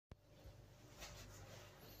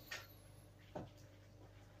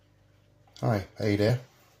Hi, how you doing?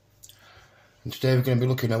 And today we're going to be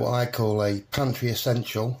looking at what I call a Pantry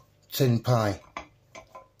Essential tin pie.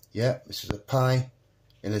 Yeah, this is a pie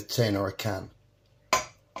in a tin or a can.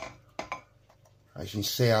 As you can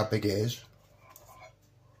see how big it is.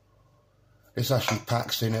 This actually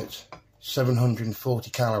packs in at 740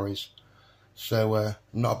 calories, so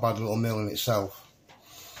not a bad little meal in itself.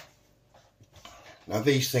 Now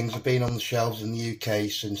these things have been on the shelves in the UK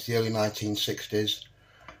since the early 1960s,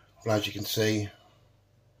 but as you can see,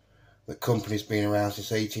 the company's been around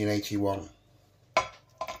since 1881.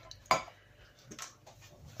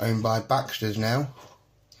 Owned by Baxter's now,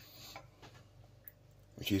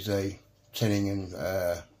 which is a tinning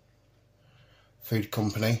and food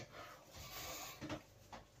company.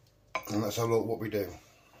 And let's have a look what we do.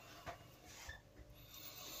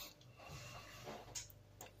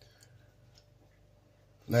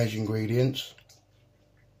 There's your ingredients.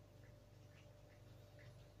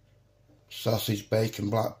 Sausage, bacon,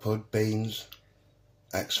 black pud, beans.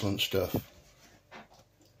 Excellent stuff.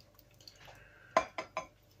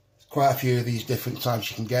 Quite a few of these different types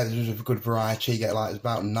you can get. There's a good variety. You get like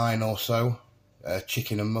about 9 or so.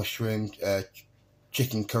 Chicken and mushroom,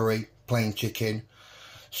 chicken curry, plain chicken,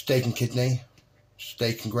 steak and kidney,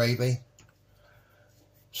 steak and gravy,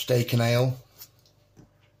 steak and ale,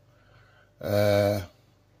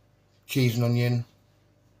 cheese and onion,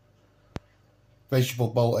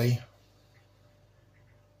 vegetable balti,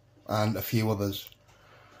 and a few others.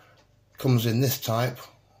 Comes in this type,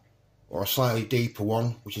 or a slightly deeper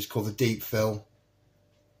one, which is called the deep fill.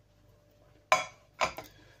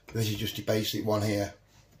 This is just your basic one here.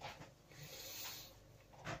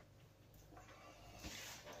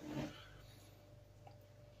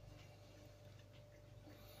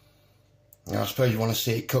 Now I suppose you want to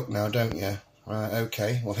see it cooked now, don't you? Right,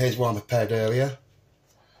 okay. Well, here's one I prepared earlier.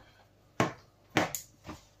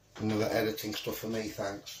 Another editing stuff for me,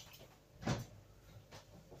 thanks.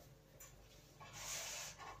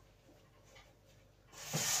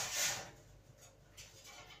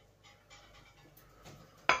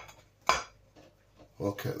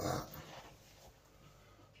 Look at that.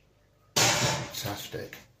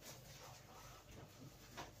 Fantastic.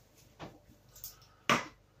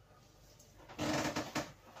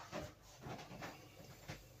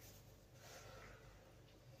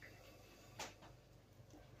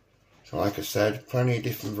 So like I said, plenty of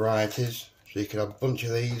different varieties. So you could have a bunch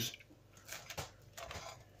of these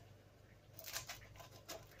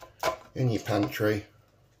in your pantry.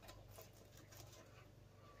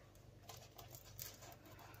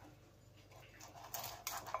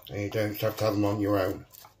 And you don't have to have them on your own.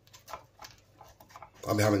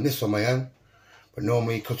 I'll be having this on my own, but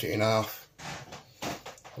normally you cut it in half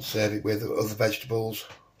and serve it with other vegetables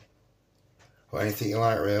or anything you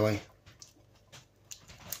like, really.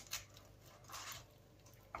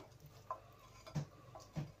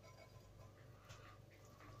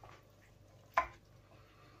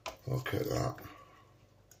 Look at that.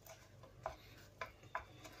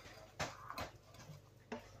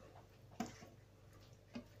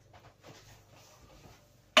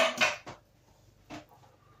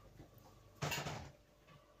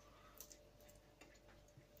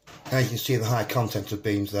 Now you can see the high content of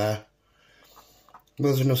beans there.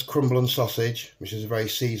 There's enough crumble and sausage, which is a very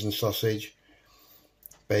seasoned sausage.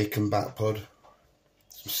 Bacon, back pud,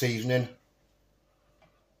 some seasoning.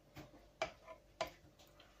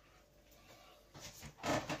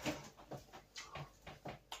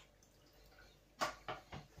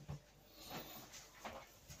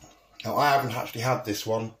 Now I haven't actually had this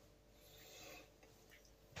one.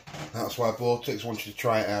 That's why I bought it, 'cause I wanted to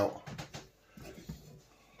try it out.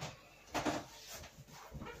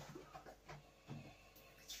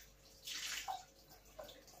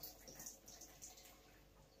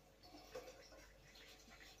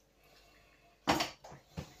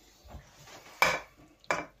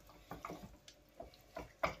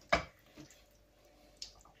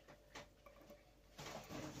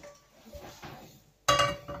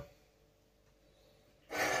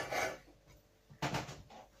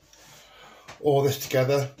 All this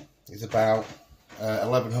together is about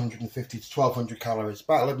 1150 to 1200 calories,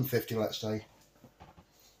 about 1150 let's say.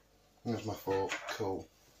 There's my fork, cool.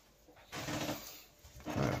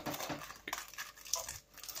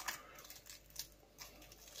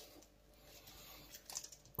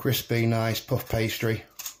 Crispy, nice puff pastry.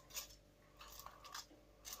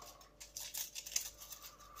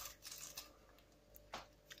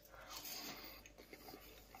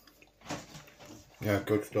 Yeah,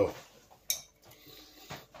 good stuff.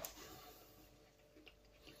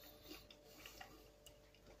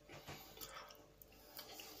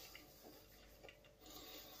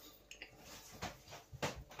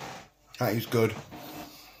 That is good.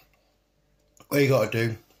 All you got to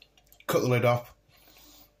do, cut the lid off,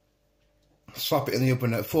 slap it in the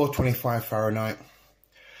oven at 425 Fahrenheit.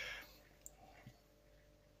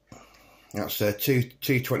 That's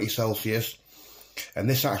 220 Celsius. And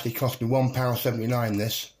this actually cost me £1.79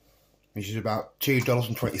 this, which is about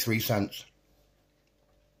 $2.23.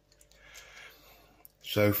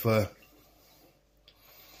 So for,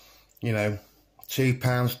 you know, £2,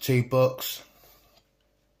 $2,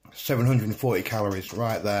 740 calories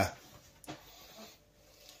right there.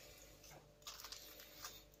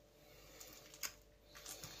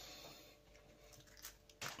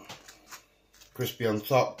 Crispy on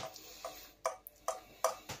top.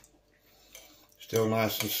 Still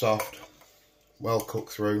nice and soft. Well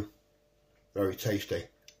cooked through. Very tasty.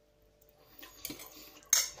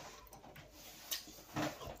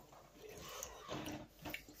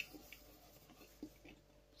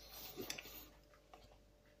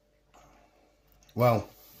 Well,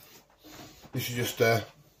 this is just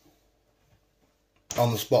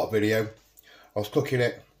on the spot video. I was cooking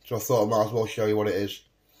it, so I thought I might as well show you what it is.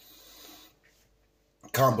 I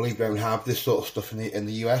can't believe they don't have this sort of stuff in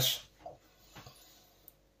the US,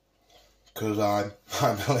 because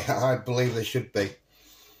I believe they should be.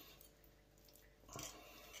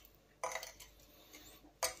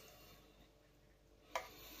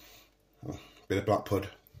 Bit of black pud.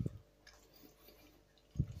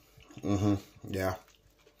 Yeah.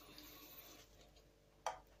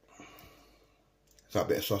 Is that a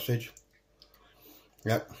bit of sausage?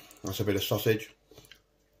 Yep, that's a bit of sausage.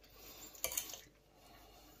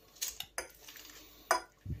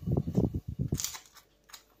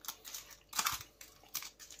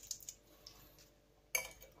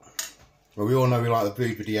 Well, we all know we like the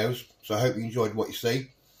food videos, so I hope you enjoyed what you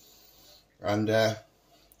see. And I'm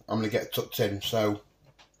going to get tucked in, so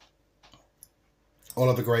all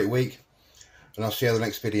have a great week, and I'll see you in the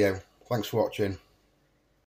next video. Thanks for watching.